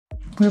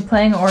We're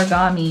playing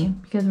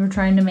origami because we're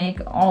trying to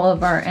make all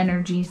of our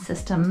energy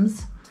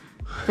systems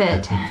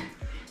fit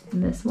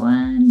in this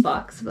one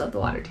box above the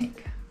water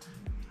tank.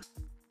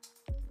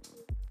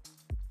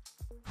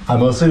 I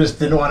mostly just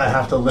didn't want to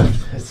have to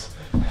lift this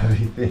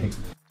heavy thing.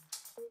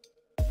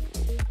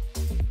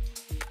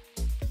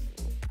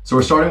 So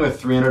we're starting with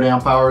 300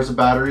 amp hours of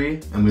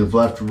battery, and we've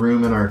left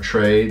room in our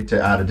tray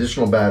to add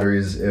additional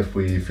batteries if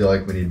we feel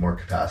like we need more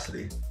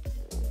capacity.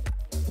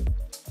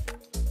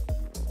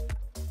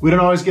 We don't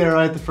always get it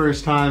right the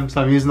first time,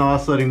 so I'm using the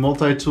oscillating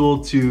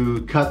multi-tool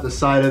to cut the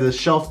side of the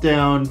shelf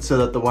down so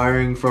that the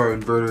wiring for our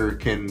inverter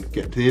can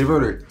get to the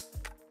inverter.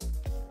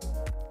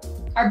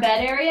 Our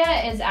bed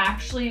area is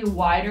actually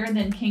wider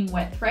than king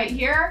width right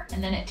here,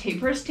 and then it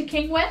tapers to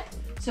king width.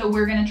 So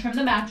we're gonna trim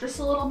the mattress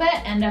a little bit,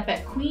 end up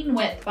at queen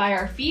width by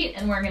our feet,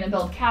 and we're gonna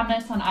build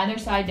cabinets on either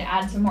side to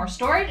add some more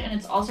storage, and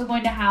it's also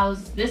going to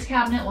house, this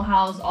cabinet will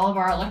house all of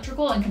our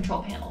electrical and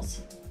control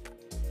panels.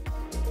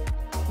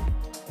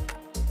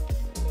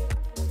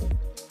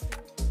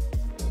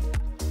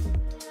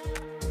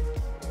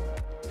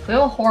 We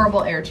have a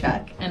horrible air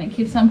check, and it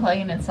keeps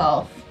unplugging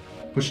itself.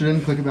 Push it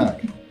in, click it back.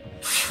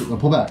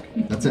 Pull back,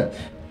 that's it.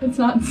 It's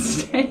not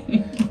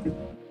staying.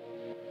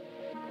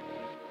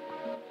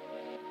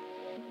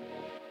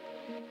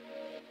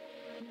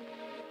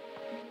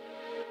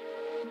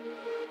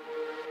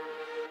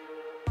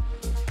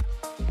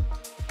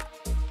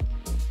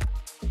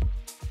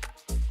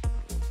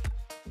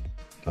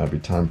 Might be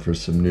time for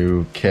some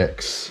new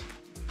kicks.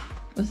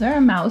 Was there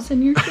a mouse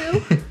in your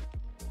shoe?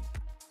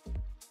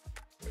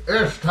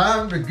 It's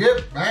time to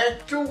get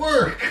back to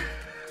work.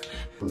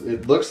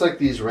 It looks like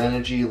these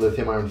Renogy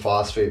lithium iron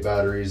phosphate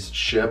batteries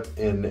ship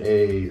in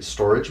a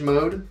storage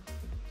mode.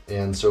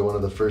 And so one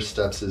of the first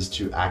steps is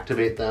to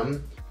activate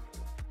them.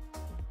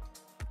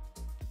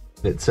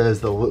 It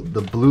says the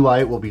blue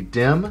light will be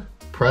dim.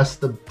 Press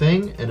the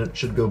thing and it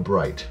should go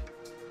bright.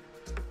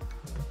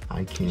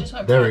 I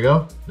can't. There we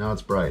go. Now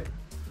it's bright.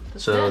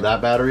 So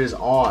that battery is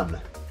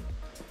on.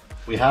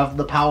 We have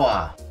the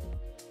power.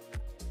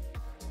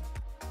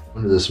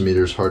 Under this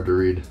meter's hard to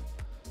read.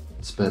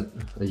 I spent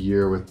a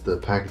year with the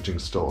packaging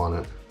still on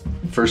it.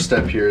 First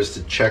step here is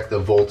to check the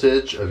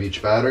voltage of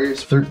each battery.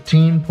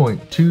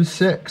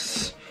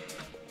 13.26.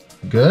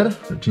 Good.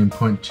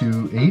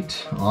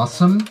 13.28.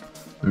 Awesome.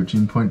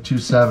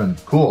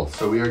 13.27. Cool.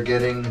 So we are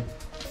getting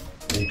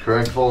the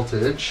correct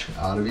voltage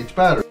out of each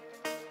battery.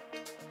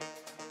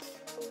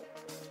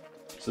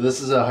 So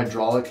this is a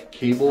hydraulic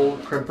cable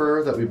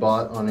crimper that we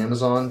bought on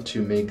Amazon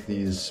to make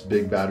these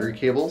big battery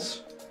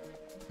cables.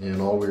 And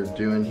all we're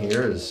doing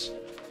here is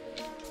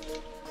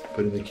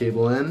putting the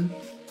cable in.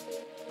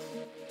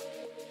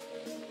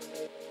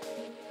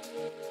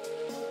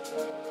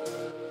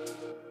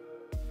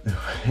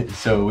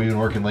 So we've been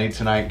working late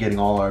tonight getting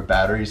all our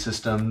battery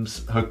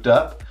systems hooked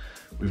up.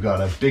 We've got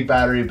a big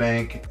battery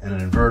bank and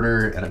an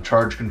inverter and a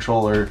charge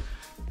controller,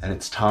 and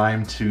it's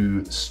time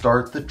to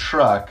start the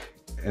truck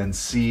and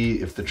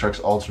see if the truck's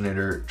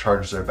alternator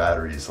charges our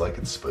batteries like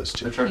it's supposed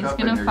to. He's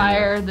gonna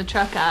fire the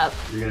truck up.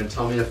 You're gonna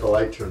tell me if the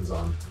light turns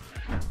on.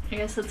 I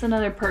guess that's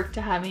another perk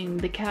to having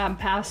the cab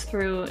pass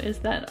through, is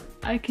that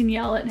I can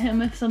yell at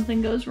him if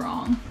something goes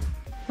wrong.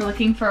 We're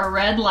looking for a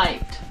red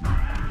light.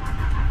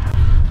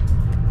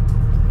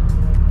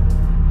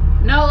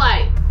 No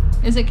light.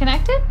 Is it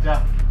connected?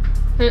 Yeah.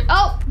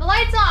 Oh, the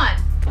light's on.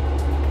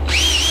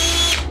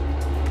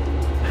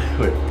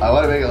 Wait, I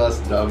want to make a less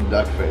dumb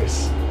duck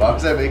face. Why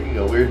was I making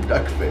a weird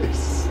duck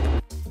face?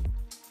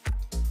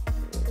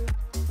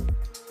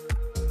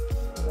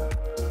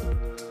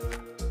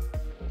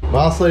 My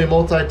oscillating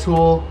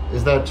multi-tool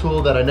is that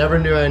tool that I never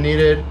knew I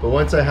needed, but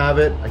once I have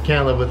it, I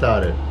can't live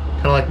without it.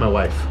 Kind of like my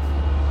wife.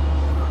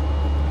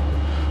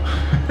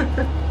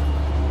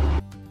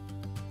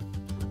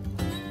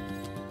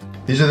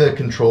 These are the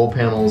control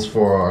panels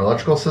for our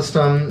electrical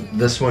system.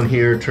 This one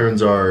here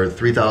turns our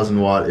 3000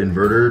 watt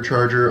inverter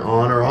charger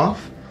on or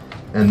off.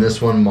 And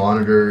this one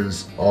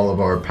monitors all of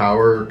our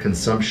power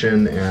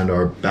consumption and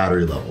our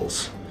battery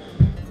levels.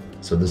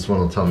 So this one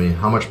will tell me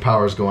how much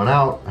power is going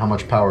out, how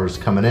much power is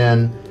coming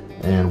in,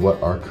 and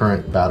what our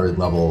current battery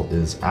level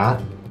is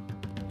at.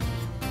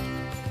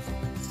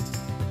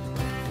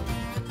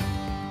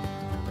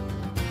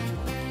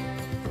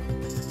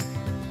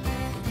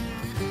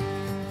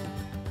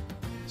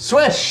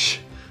 Swish!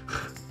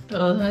 It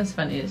wasn't as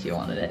funny as you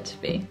wanted it to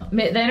be.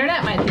 The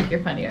internet might think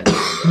you're funnier than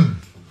you do.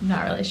 I'm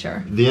not really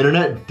sure. The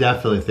internet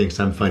definitely thinks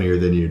I'm funnier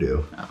than you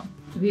do. Oh.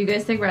 If you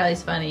guys think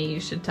Riley's funny,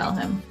 you should tell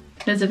him.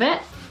 Does it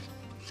fit?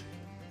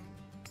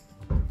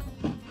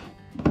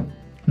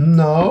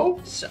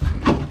 No. So.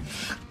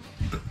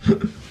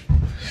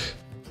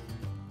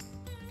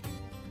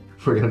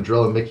 We're gonna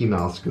drill a Mickey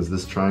Mouse because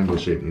this triangle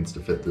shape needs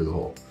to fit through the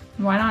hole.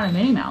 Why not a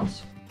Minnie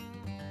Mouse?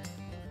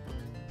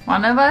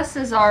 One of us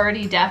is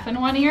already deaf in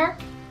one ear,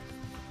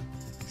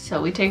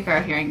 so we take our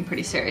hearing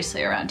pretty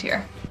seriously around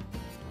here.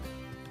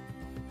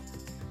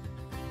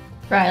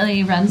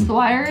 Riley runs the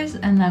wires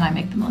and then I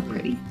make them look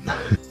pretty.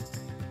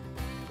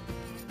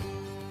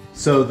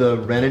 So the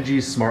Renogy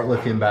smart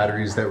lithium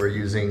batteries that we're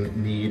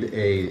using need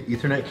a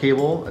Ethernet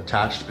cable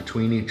attached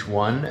between each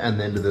one and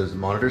then to the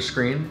monitor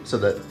screen so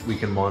that we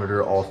can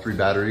monitor all 3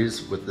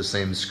 batteries with the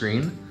same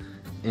screen.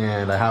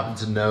 And I happen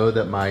to know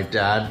that my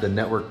dad, the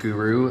network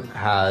guru,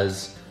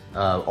 has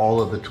all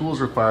of the tools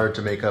required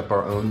to make up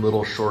our own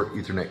little short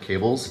Ethernet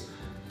cables.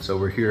 So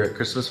we're here at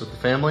Christmas with the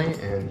family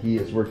and he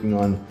is working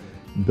on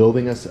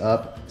building us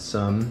up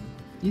some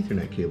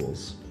Ethernet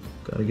cables.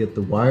 Gotta get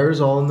the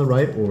wires all in the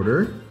right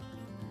order.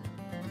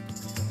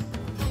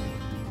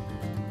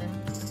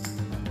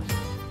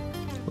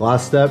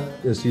 Last step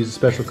is to use a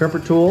special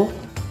crimper tool.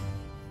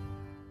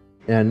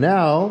 And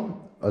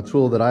now, a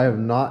tool that I have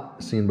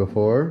not seen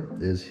before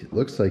is,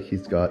 looks like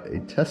he's got a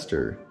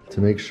tester to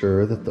make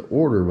sure that the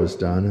order was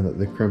done and that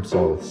the crimp's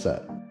all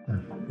set.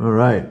 All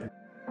right.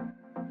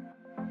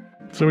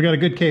 So we got a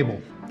good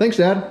cable. Thanks,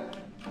 Dad.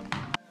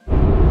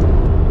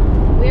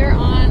 We're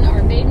on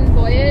our maiden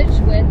voyage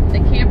with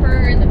the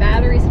camper and the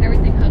batteries and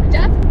everything hooked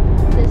up.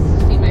 This is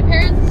to see my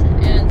parents,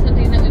 and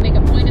something that we make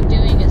a point of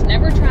doing is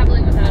never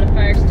traveling without a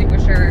fire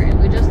extinguisher, and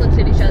we just looked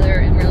at each other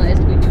and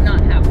realized we do not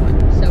have one.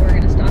 So we're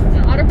going to stop at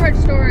an auto parts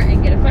store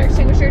and get a fire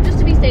extinguisher just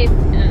to be safe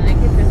in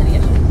case there's any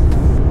issues.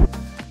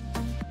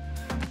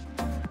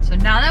 So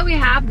now that we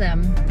have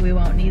them, we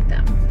won't need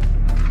them.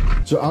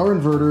 So our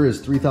inverter is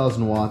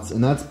 3,000 watts,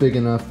 and that's big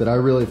enough that I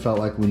really felt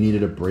like we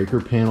needed a breaker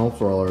panel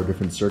for all our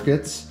different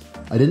circuits.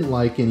 I didn't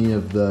like any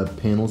of the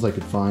panels I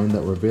could find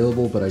that were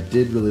available, but I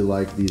did really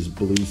like these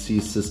Blue Sea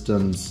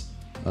Systems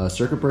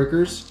circuit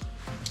breakers.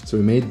 So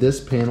we made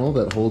this panel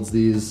that holds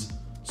these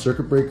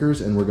circuit breakers,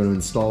 and we're going to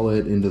install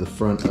it into the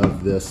front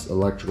of this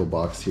electrical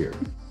box here.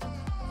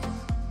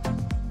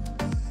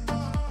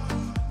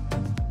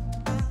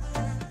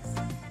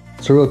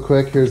 So real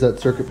quick, here's that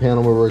circuit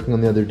panel we're working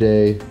on the other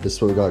day. This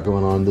is what we got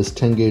going on. This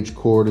 10 gauge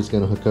cord is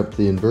going to hook up to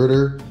the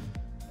inverter.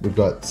 We've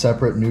got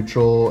separate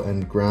neutral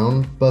and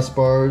ground bus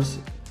bars,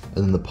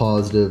 and then the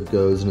positive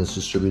goes and is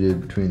distributed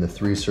between the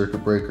 3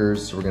 circuit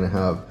breakers. So we're going to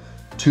have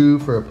 2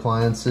 for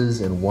appliances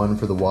and 1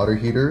 for the water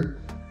heater.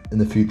 In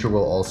the future,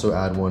 we'll also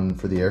add 1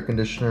 for the air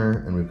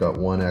conditioner, and we've got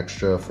 1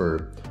 extra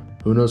for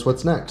who knows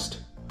what's next.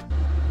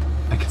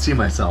 I can see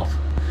myself.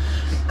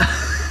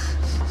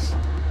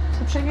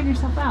 Stop shaking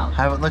yourself out.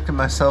 I haven't looked at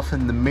myself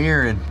in the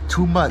mirror in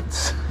 2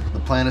 months. The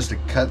plan is to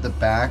cut the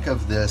back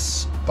of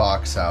this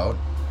box out.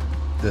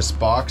 This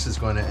box is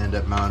going to end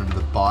up mounted to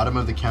the bottom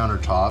of the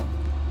countertop,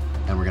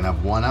 and we're going to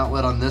have 1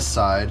 outlet on this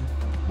side,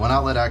 1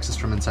 outlet access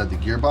from inside the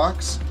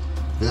gearbox,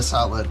 this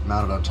outlet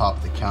mounted on top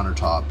of the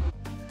countertop.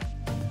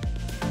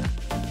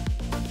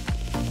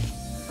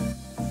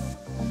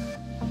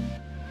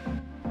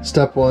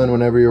 Step 1,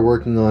 whenever you're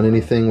working on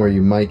anything where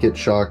you might get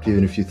shocked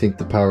even if you think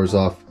the power's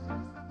off,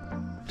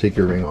 take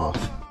your ring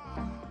off.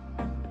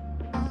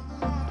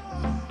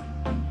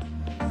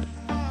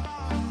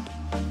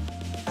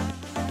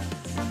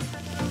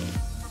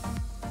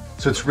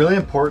 So it's really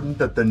important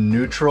that the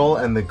neutral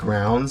and the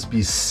grounds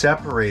be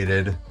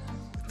separated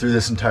through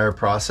this entire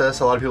process.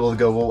 A lot of people will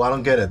go, well, I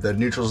don't get it. The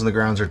neutrals and the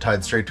grounds are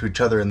tied straight to each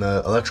other in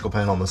the electrical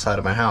panel on the side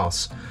of my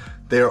house.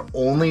 They are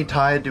only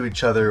tied to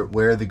each other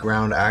where the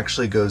ground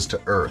actually goes to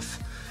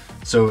earth.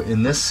 So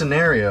in this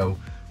scenario,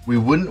 we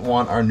wouldn't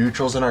want our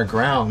neutrals and our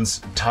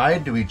grounds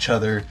tied to each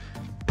other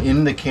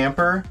in the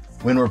camper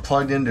when we're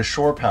plugged into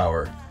shore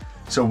power.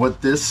 So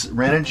what this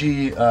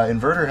Renogy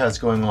inverter has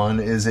going on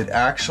is it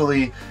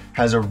actually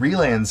has a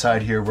relay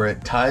inside here where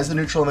it ties the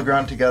neutral and the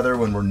ground together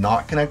when we're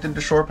not connected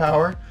to shore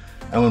power.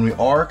 And when we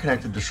are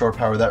connected to shore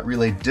power, that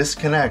relay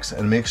disconnects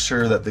and makes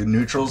sure that the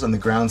neutrals and the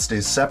ground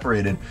stays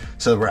separated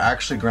so that we're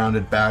actually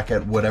grounded back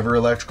at whatever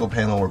electrical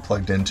panel we're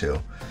plugged into.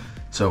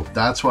 So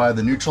that's why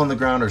the neutral and the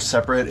ground are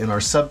separate in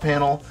our sub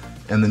panel,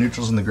 and the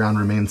neutrals and the ground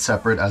remain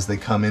separate as they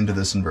come into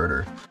this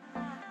inverter.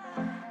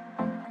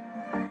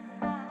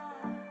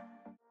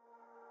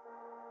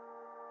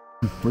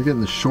 We're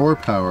getting the shore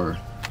power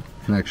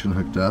connection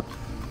hooked up.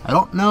 I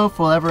don't know if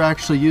we'll ever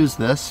actually use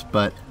this,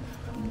 but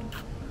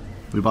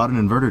we bought an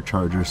inverter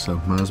charger, so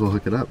might as well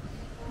hook it up.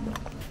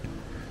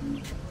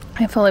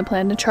 I fully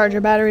plan to charge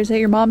your batteries at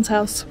your mom's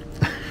house.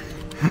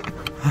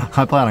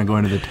 I plan on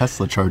going to the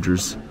Tesla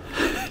chargers.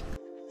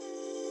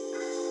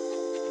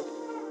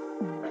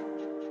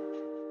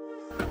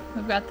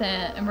 We've got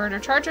the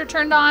inverter charger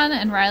turned on,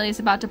 and Riley's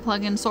about to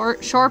plug in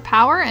shore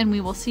power, and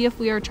we will see if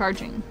we are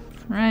charging.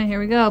 All right, here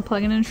we go,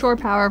 plugging in shore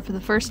power for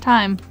the first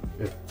time.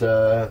 It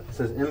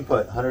says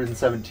input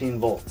 117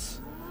 volts.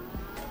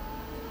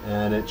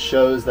 And it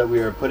shows that we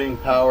are putting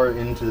power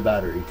into the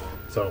battery.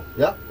 So,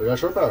 yeah, we got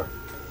shore power.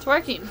 It's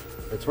working.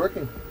 It's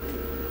working.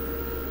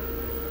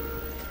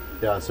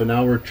 Yeah, so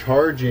now we're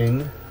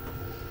charging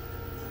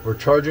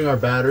our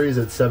batteries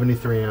at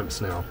 73 amps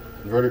now.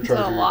 Inverter charger. Is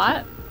that a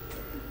lot?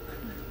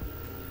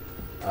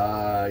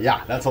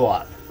 Yeah, that's a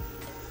lot.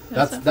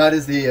 That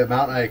is the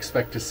amount I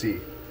expect to see.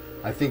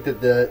 I think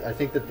that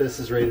this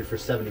is rated for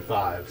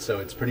 75, so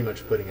it's pretty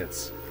much putting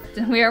its.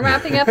 We are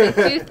wrapping up a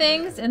few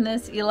things in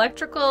this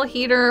electrical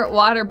heater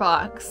water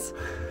box.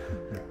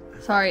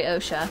 Sorry,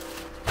 OSHA.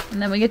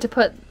 And then we get to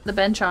put the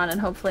bench on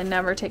and hopefully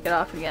never take it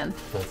off again.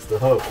 That's the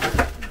hope.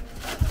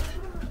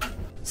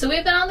 So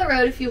we've been on the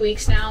road a few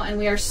weeks now and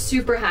we are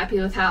super happy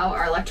with how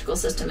our electrical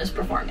system is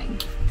performing.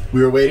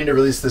 We were waiting to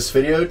release this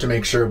video to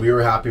make sure we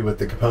were happy with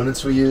the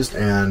components we used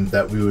and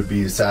that we would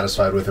be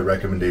satisfied with a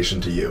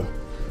recommendation to you.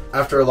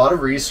 After a lot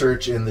of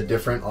research in the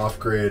different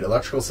off-grid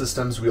electrical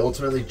systems, we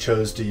ultimately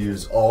chose to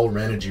use all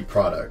Renogy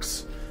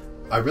products.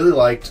 I really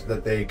liked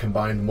that they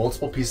combined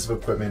multiple pieces of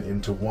equipment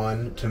into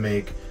one to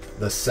make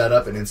the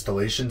setup and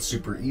installation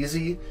super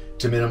easy,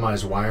 to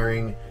minimize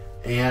wiring,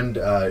 and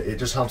it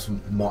just helps,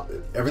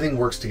 everything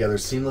works together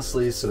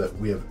seamlessly so that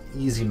we have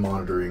easy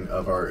monitoring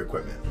of our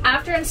equipment.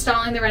 After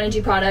installing the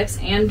Renogy products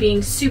and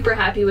being super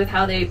happy with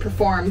how they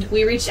performed,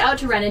 we reached out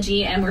to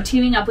Renogy and we're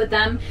teaming up with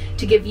them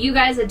to give you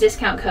guys a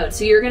discount code.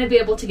 So you're gonna be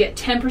able to get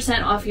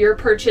 10% off your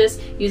purchase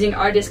using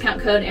our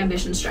discount code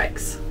Ambition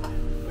Strikes.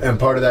 And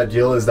part of that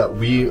deal is that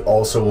we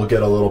also will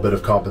get a little bit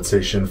of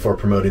compensation for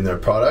promoting their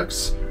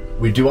products.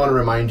 We do want to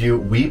remind you,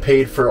 we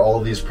paid for all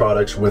of these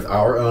products with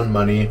our own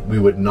money. We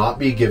would not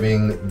be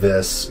giving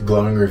this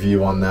glowing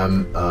review on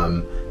them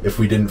if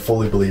we didn't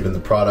fully believe in the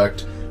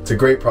product. It's a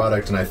great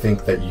product and I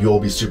think that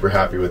you'll be super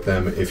happy with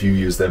them if you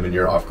use them in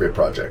your off-grid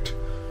project.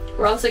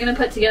 We're also going to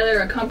put together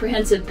a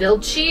comprehensive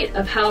build sheet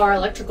of how our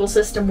electrical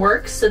system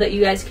works so that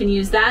you guys can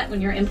use that when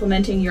you're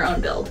implementing your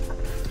own build.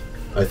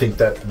 I think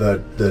that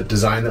the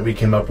design that we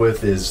came up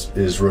with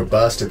is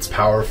robust, it's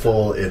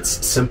powerful, it's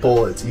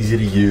simple, it's easy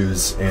to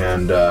use,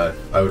 and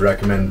I would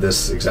recommend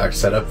this exact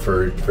setup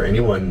for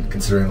anyone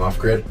considering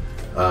off-grid.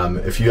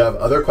 If you have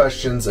other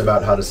questions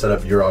about how to set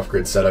up your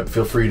off-grid setup,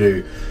 feel free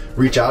to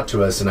reach out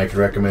to us and I can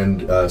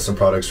recommend some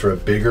products for a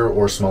bigger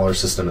or smaller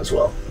system as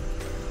well.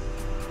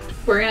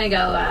 We're gonna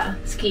go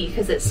ski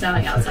because it's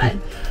snowing outside.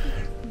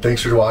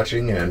 Thanks for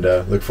watching and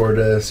look forward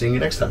to seeing you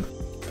next time.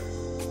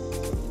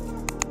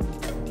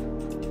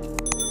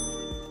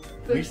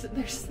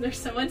 There's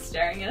someone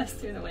staring at us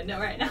through the window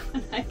right now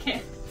and I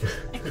can't.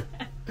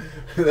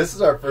 This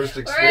is our first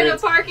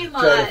experience. We're in a parking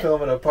lot. Trying to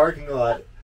film in a parking lot.